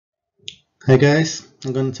Hi guys,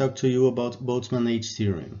 I'm going to talk to you about Boltzmann H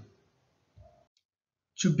theorem.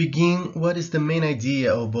 To begin, what is the main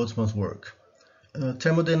idea of Boltzmann's work?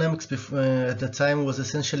 Thermodynamics at the time was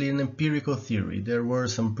essentially an empirical theory. There were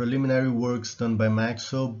some preliminary works done by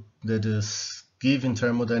Maxwell that is giving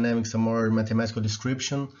thermodynamics a more mathematical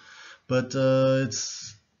description, but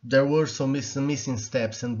there were some missing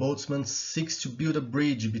steps, and Boltzmann seeks to build a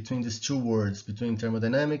bridge between these two worlds, between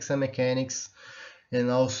thermodynamics and mechanics. And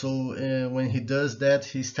also, when he does that,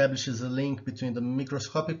 he establishes a link between the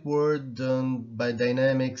microscopic world done by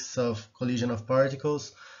dynamics of collision of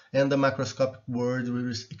particles and the macroscopic world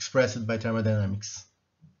expressed by thermodynamics.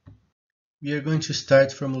 We are going to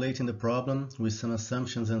start formulating the problem with some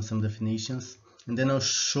assumptions and some definitions, and then I'll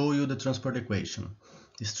show you the transport equation.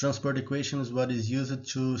 This transport equation is what is used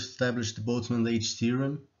to establish the Boltzmann-H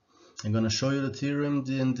theorem. I'm going to show you the theorem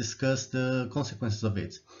and discuss the consequences of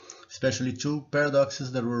it, especially two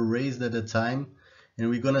paradoxes that were raised at the time, and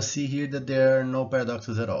we're going to see here that there are no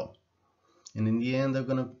paradoxes at all. And in the end, I'm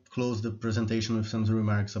going to close the presentation with some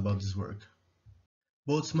remarks about this work.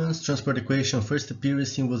 Boltzmann's transport equation first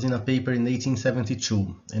appearance was in a paper in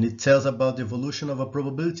 1872, and it tells about the evolution of a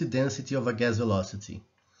probability density of a gas velocity.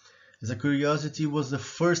 As a curiosity, it was the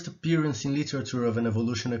first appearance in literature of an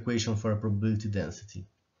evolution equation for a probability density.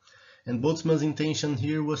 And Boltzmann's intention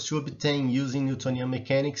here was to obtain, using Newtonian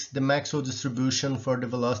mechanics, the Maxwell distribution for the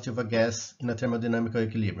velocity of a gas in a thermodynamical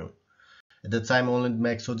equilibrium. At the time, only the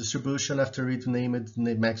Maxwell distribution, after it named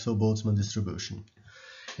the Maxwell-Boltzmann distribution.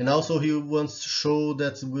 And also he wants to show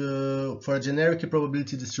that for a generic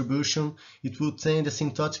probability distribution, it will tend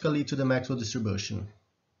asymptotically to the Maxwell distribution.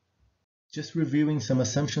 Just reviewing some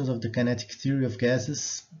assumptions of the kinetic theory of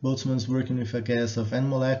gases, Boltzmann's working with a gas of n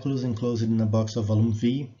molecules enclosed in a box of volume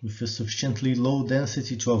V with a sufficiently low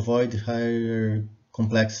density to avoid higher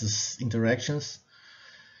complex interactions.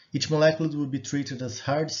 Each molecule will be treated as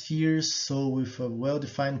hard spheres, so with a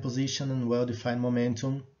well-defined position and well-defined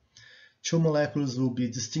momentum. Two molecules will be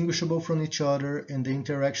distinguishable from each other, and the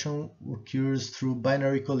interaction occurs through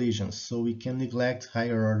binary collisions, so we can neglect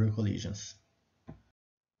higher order collisions.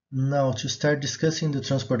 Now, to start discussing the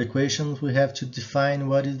transport equations, we have to define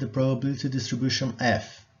what is the probability distribution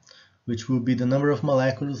F, which will be the number of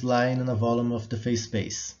molecules lying in a volume of the phase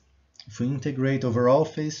space. If we integrate over all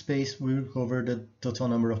phase space, we recover the total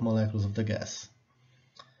number of molecules of the gas.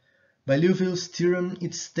 By Liouville's theorem,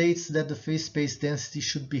 it states that the phase space density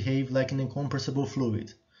should behave like an incompressible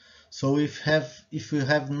fluid. So if we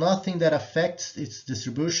have nothing that affects its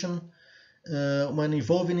distribution, when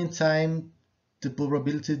evolving in time, the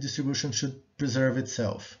probability distribution should preserve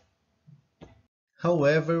itself.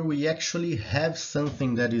 However, we actually have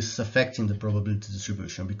something that is affecting the probability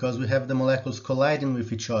distribution, because we have the molecules colliding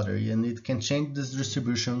with each other, and it can change this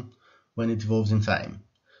distribution when it evolves in time.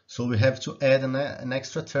 So we have to add an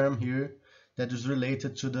extra term here that is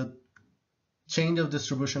related to the change of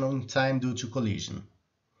distribution in time due to collision.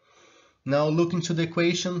 Now looking to the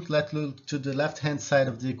equation, let's look to the left-hand side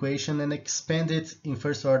of the equation and expand it in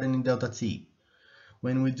first order in delta t.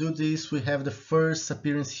 When we do this, we have the first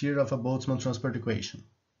appearance here of a Boltzmann transport equation.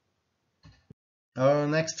 Our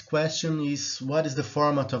next question is, what is the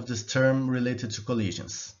format of this term related to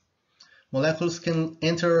collisions? Molecules can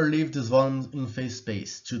enter or leave this volume in phase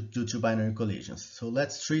space due to binary collisions. So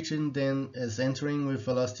let's treat them as entering with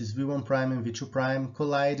velocities v1' and v2',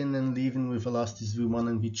 colliding and leaving with velocities v1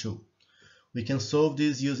 and v2. We can solve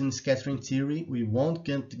this using scattering theory. We won't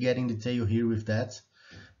get in detail here with that,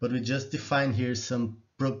 but we just define here some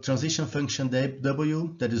transition function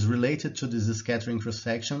W that is related to this scattering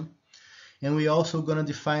cross-section. And we also going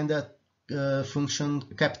to define that function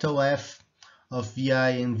capital F of Vi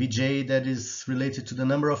and Vj that is related to the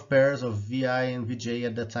number of pairs of Vi and Vj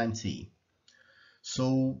at that time t.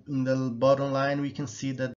 So in the bottom line, we can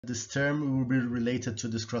see that this term will be related to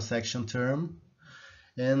this cross-section term,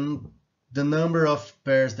 and the number of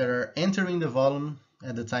pairs that are entering the volume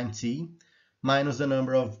at the time t minus the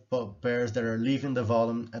number of pairs that are leaving the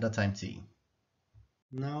volume at a time t.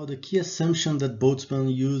 Now the key assumption that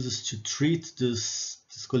Boltzmann uses to treat this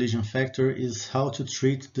collision factor is how to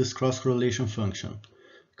treat this cross-correlation function,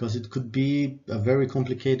 because it could be a very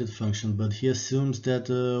complicated function, but he assumes that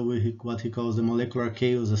what he calls the molecular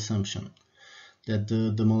chaos assumption, that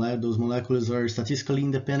those molecules are statistically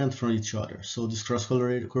independent from each other. So this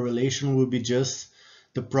cross-correlation will be just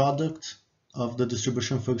the product of the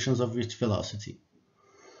distribution functions of each velocity.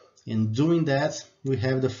 In doing that, we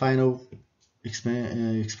have the final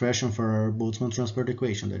expression for our Boltzmann transport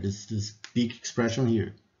equation, that is this big expression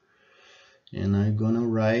here. And I'm gonna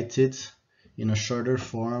write it in a shorter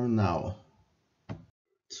form now.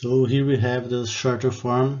 So here we have the shorter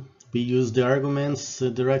form We use the arguments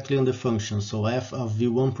directly on the function, so f of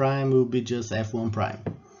v1 prime will be just f1 prime.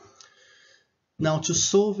 Now to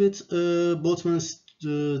solve it, Boltzmann is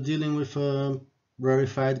dealing with a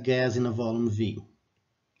rarefied gas in a volume V.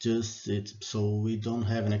 Just it, so we don't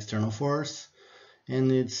have an external force, and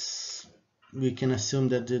we can assume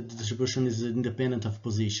that the distribution is independent of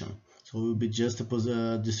position. So it will be just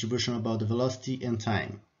a distribution about the velocity and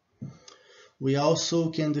time. We also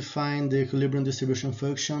can define the equilibrium distribution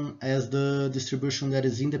function as the distribution that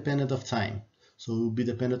is independent of time. So it will be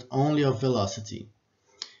dependent only of velocity.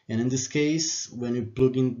 And in this case, when we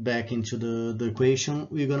plug in back into the equation,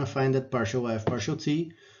 we're going to find that partial f partial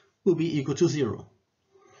t will be equal to 0.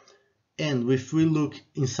 And if we look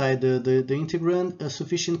inside the integrand, a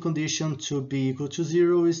sufficient condition to be equal to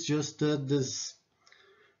 0 is just that this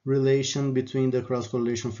relation between the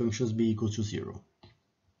cross-correlation functions be equal to 0.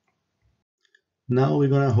 Now we're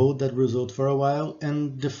going to hold that result for a while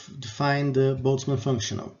and define the Boltzmann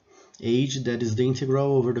functional, h, that is the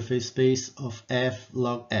integral over the phase space of f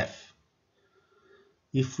log f.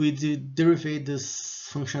 If we derivate this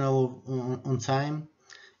functional on time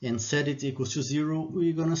and set it equals to 0,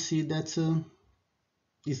 we're going to see that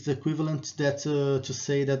it's equivalent to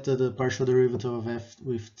say that the partial derivative of f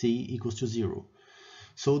with t equals to 0.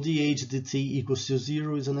 So dh dt equals to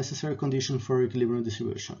 0 is a necessary condition for equilibrium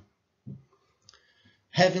distribution.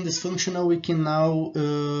 Having this functional, we can now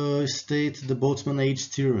state the Boltzmann H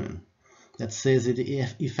theorem that says that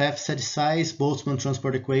if f satisfies Boltzmann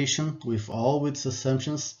transport equation with all its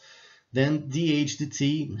assumptions, then dh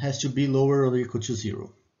dt has to be lower or equal to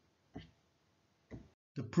 0.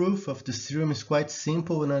 The proof of this theorem is quite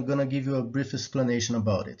simple, and I'm going to give you a brief explanation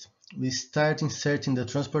about it. We start inserting the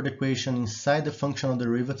transport equation inside the functional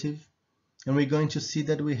derivative, and we're going to see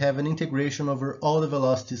that we have an integration over all the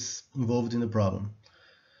velocities involved in the problem.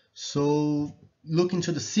 So, looking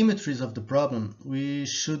to the symmetries of the problem, we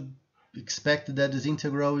should expect that this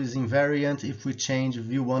integral is invariant if we change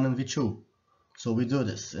v1 and v2. So we do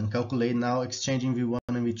this and calculate now exchanging v1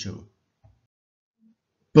 and v2.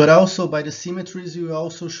 But also by the symmetries, you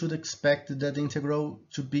also should expect that the integral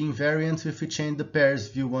to be invariant if we change the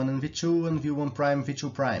pairs v1 and v2 and v1 prime,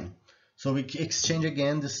 v2 prime. So we exchange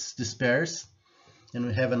again these pairs, and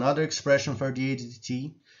we have another expression for dh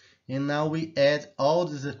dt. And now we add all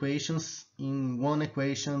these equations in one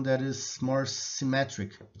equation that is more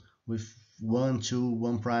symmetric with 1, 2,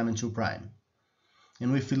 1 prime, and 2 prime.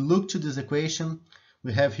 And if we look to this equation,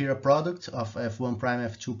 we have here a product of f1 prime,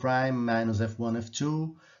 f2 prime minus f1,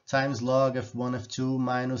 f2 times log f1, f2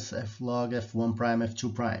 minus f log f1 prime,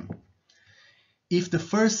 f2 prime. If the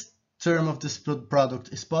first term of this product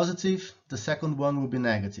is positive, the second one will be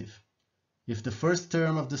negative. If the first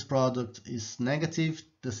term of this product is negative,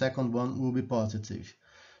 the second one will be positive.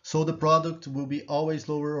 So the product will be always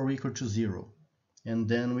lower or equal to 0. And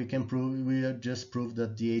then we just prove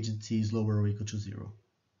that the dh dt is lower or equal to 0.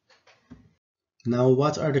 Now,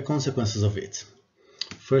 what are the consequences of it?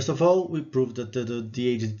 First of all, we prove that the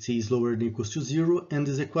dh dt is lower than or equals to 0, and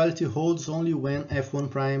this equality holds only when f1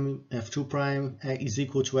 prime, f2 prime is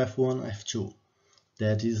equal to f1, f2.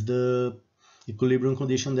 That is the equilibrium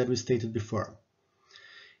condition that we stated before.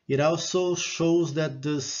 It also shows that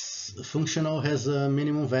this functional has a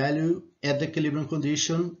minimum value at the equilibrium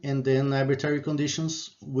condition, and then arbitrary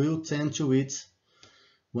conditions will tend to it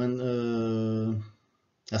when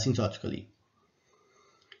asymptotically.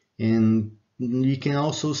 And we can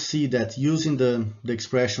also see that using the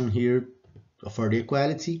expression here for the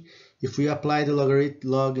equality, if we apply the logarithm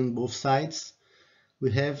log in both sides,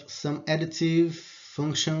 we have some additive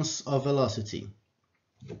functions of velocity.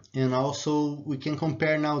 And also we can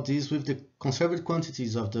compare now this with the conserved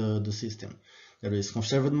quantities of the system. There is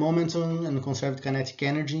conserved momentum and conserved kinetic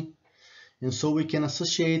energy. And so we can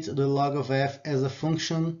associate the log of f as a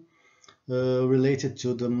function related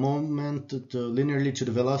to the moment, linearly to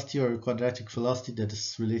the velocity or quadratic velocity that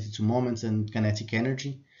is related to moments and kinetic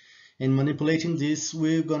energy. And manipulating this,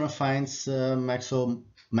 we're going to find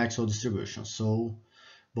Maxwell distribution. So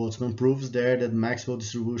Boltzmann proves there that Maxwell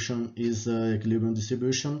distribution is an equilibrium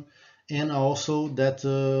distribution, and also that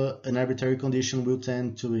an arbitrary condition will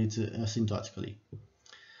tend to it asymptotically.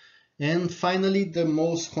 And finally, the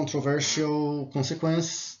most controversial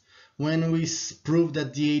consequence, when we prove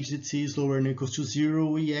that dh dt is lower than or equals to 0,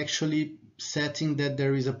 we actually setting that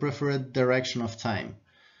there is a preferred direction of time.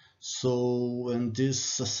 So, and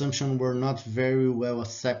this assumption were not very well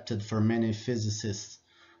accepted for many physicists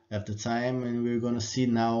at the time, and we're going to see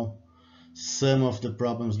now some of the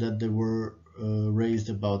problems that they were raised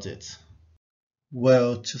about it.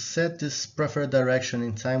 Well, to set this preferred direction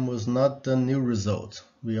in time was not the new result.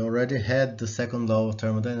 We already had the second law of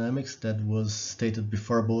thermodynamics that was stated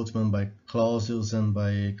before Boltzmann by Clausius and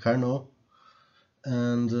by Carnot.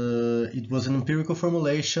 And it was an empirical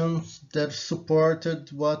formulation that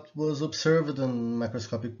supported what was observed in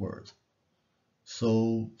macroscopic world.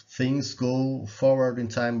 So things go forward in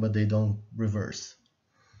time, but they don't reverse.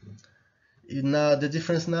 Now the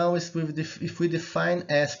difference now is if we define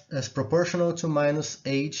S as proportional to minus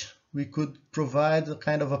h, we could provide a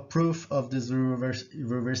kind of a proof of this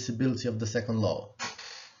irreversibility of the second law.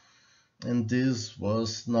 And this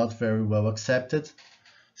was not very well accepted.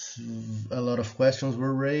 A lot of questions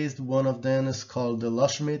were raised. One of them is called the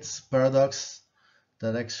Loschmidt's paradox,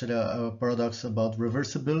 that actually a paradox about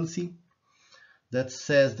reversibility, that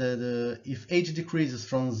says that if h decreases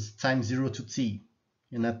from time 0 to t,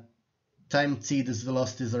 and at time t these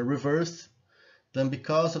velocities are reversed, then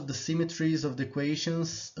because of the symmetries of the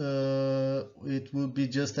equations, it would be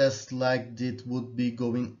just as like it would be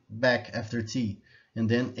going back after t, and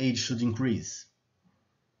then h should increase.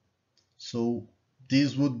 So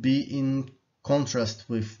this would be in contrast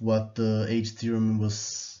with what the H theorem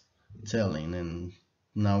was telling, and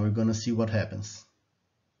now we're going to see what happens.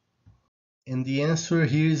 And the answer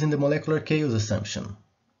here is in the molecular chaos assumption.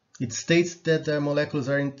 It states that the molecules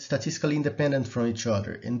are statistically independent from each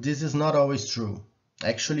other, and this is not always true.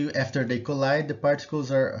 Actually, after they collide, the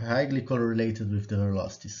particles are highly correlated with the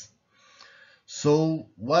velocities. So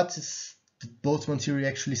what is the Boltzmann theory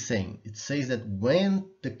actually saying? It says that when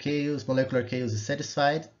the chaos, molecular chaos is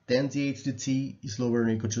satisfied, then the h dt is lower than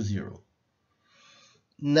or equal to 0.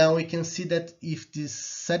 Now we can see that if this is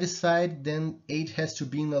satisfied, then h has to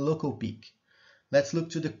be in a local peak. Let's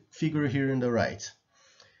look to the figure here on the right.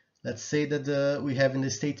 Let's say that we have in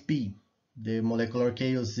the state P, the molecular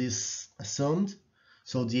chaos is assumed,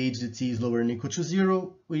 so the h dt is lower than or equal to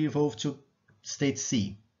 0, we evolve to state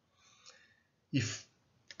C. If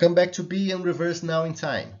come back to B and reverse now in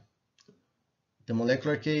time, the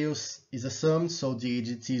molecular chaos is assumed, so the h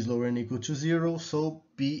dt is lower than or equal to 0, so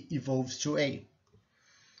B evolves to A.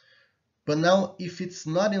 But now, if it's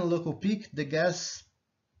not in a local peak, the gas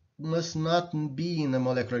must not be in a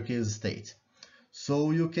molecular chaos state.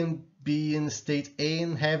 So you can be in state A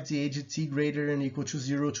and have the h dt greater than or equal to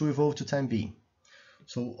 0 to evolve to time B.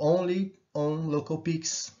 So only on local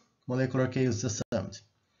peaks, molecular chaos is assumed.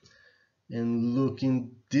 And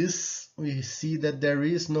looking this, we see that there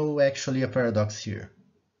is no actually a paradox here.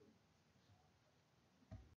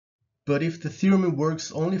 But if the theorem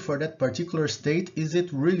works only for that particular state, is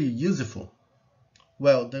it really useful?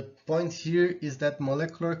 Well, the point here is that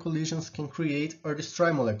molecular collisions can create or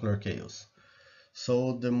destroy molecular chaos.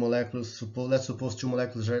 So the molecules, let's suppose two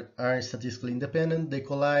molecules are statistically independent, they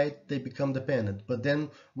collide, they become dependent. But then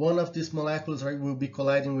one of these molecules will be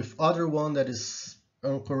colliding with other one that is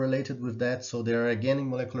uncorrelated with that, so they are again in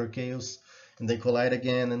molecular chaos, and they collide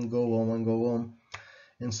again and go on and go on.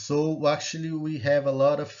 And so actually we have a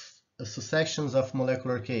lot of successions of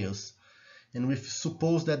molecular chaos. And we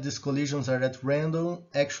suppose that these collisions are at random.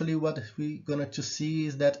 Actually what we're going to see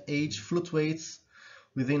is that H fluctuates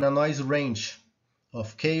within a noise range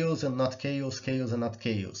of chaos and not chaos, chaos and not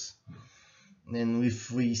chaos. And if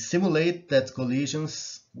we simulate that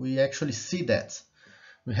collisions, we actually see that.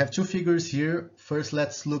 We have two figures here. First,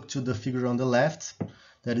 let's look to the figure on the left.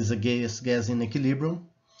 That is a gas in equilibrium.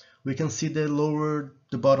 We can see the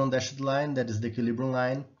bottom dashed line, that is the equilibrium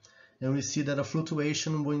line. And we see that a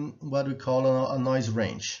fluctuation in what we call a noise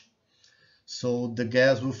range. So the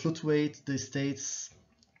gas will fluctuate, the states,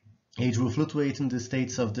 H will fluctuate in the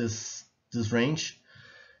states of this range.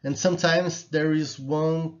 And sometimes there is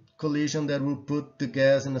one collision that will put the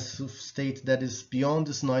gas in a state that is beyond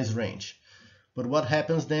this noise range. But what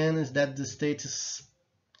happens then is that the state is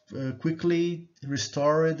quickly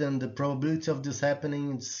restored, and the probability of this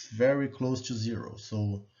happening is very close to 0.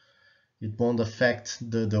 So it won't affect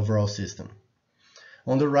the overall system.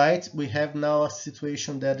 On the right, we have now a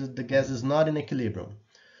situation that the gas is not in equilibrium.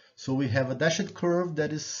 So we have a dashed curve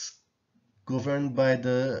that is governed by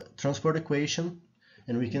the transport equation.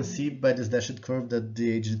 And we can see by this dashed curve that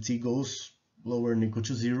the h dt goes lower than or equal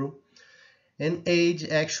to 0. And h,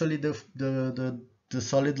 actually the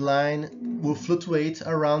solid line will fluctuate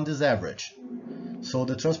around this average. So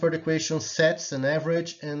the transport equation sets an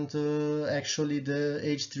average, and actually the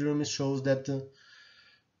H theorem shows that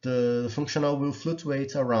the functional will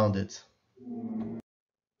fluctuate around it.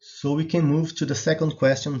 So we can move to the second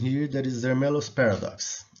question here, that is Zermelo's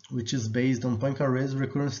paradox, which is based on Poincaré's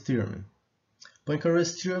recurrence theorem.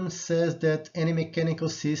 Poincaré's theorem says that any mechanical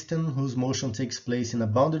system whose motion takes place in a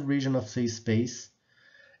bounded region of phase space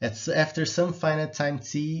After some finite time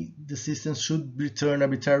t, the system should return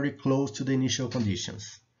arbitrarily close to the initial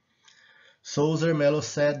conditions. So Zermelo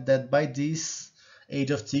said that by this, h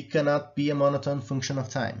of t cannot be a monotone function of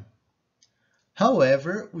time.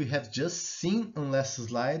 However, we have just seen on last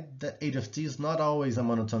slide that h of t is not always a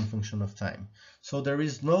monotone function of time, so there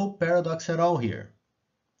is no paradox at all here.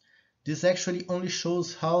 This actually only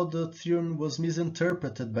shows how the theorem was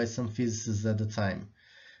misinterpreted by some physicists at the time,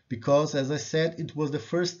 because, as I said, it was the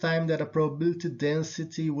first time that a probability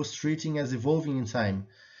density was treated as evolving in time,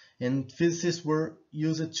 and physicists were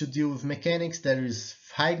used to deal with mechanics that is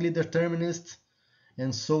highly determinist,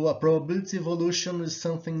 and so a probability evolution is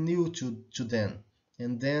something new to them,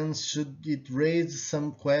 and then should it raise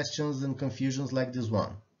some questions and confusions like this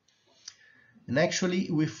one. And actually,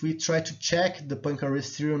 if we try to check the Poincaré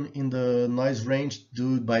theorem in the noise range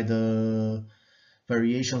due by the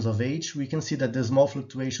variations of h, we can see that the small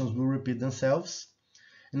fluctuations will repeat themselves.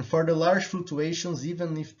 And for the large fluctuations,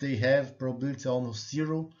 even if they have probability almost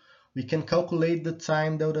zero, we can calculate the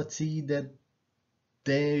time delta t that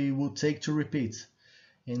they will take to repeat.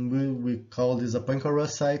 And we call this a Poincaré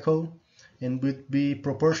cycle, and would be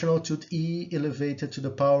proportional to e elevated to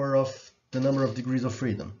the power of the number of degrees of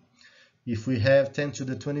freedom. If we have 10 to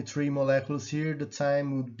the 23 molecules here, the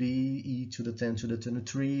time would be e to the 10 to the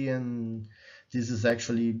 23, and this is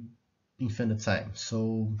actually infinite time.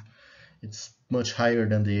 So it's much higher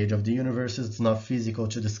than the age of the universe. It's not physical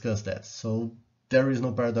to discuss that. So there is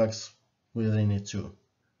no paradox within it too.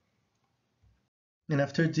 And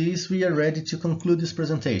after this, we are ready to conclude this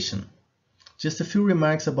presentation. Just a few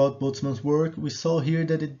remarks about Boltzmann's work. We saw here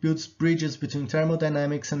that it builds bridges between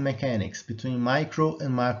thermodynamics and mechanics, between micro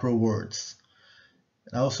and macro worlds.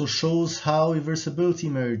 It also shows how irreversibility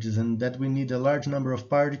emerges and that we need a large number of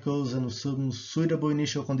particles and some suitable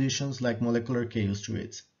initial conditions like molecular chaos to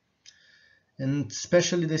it. And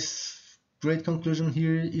especially this great conclusion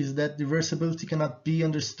here is that reversibility cannot be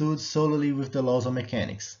understood solely with the laws of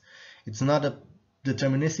mechanics. It's not a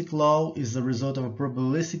deterministic law, it's a result of a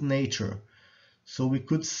probabilistic nature. So we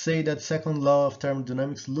could say that second law of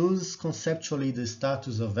thermodynamics loses conceptually the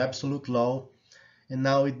status of absolute law, and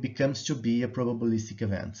now it becomes to be a probabilistic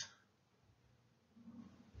event.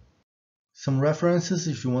 Some references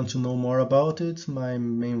if you want to know more about it. My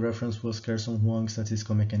main reference was Carson Huang's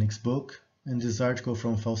Statistical Mechanics book, and this article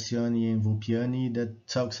from Falciani and Vulpiani that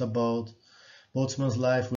talks about Boltzmann's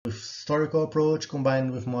life with historical approach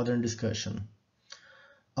combined with modern discussion.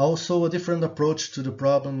 Also, a different approach to the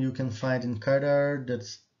problem you can find in Kardar,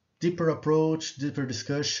 that's deeper approach, deeper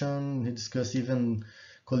discussion. He discussed even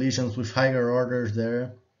collisions with higher orders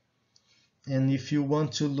there. And if you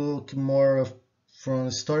want to look more from a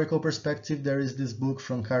historical perspective, there is this book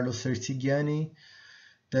from Carlos Sertigiani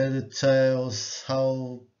that tells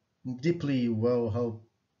how deeply, how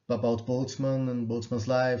about Boltzmann and Boltzmann's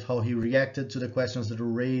life, how he reacted to the questions that were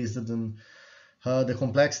raised, and how the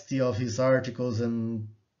complexity of his articles and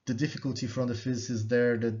the difficulty from the physicists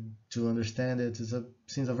there to understand it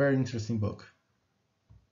seems a very interesting book.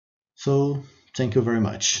 So, thank you very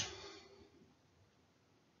much.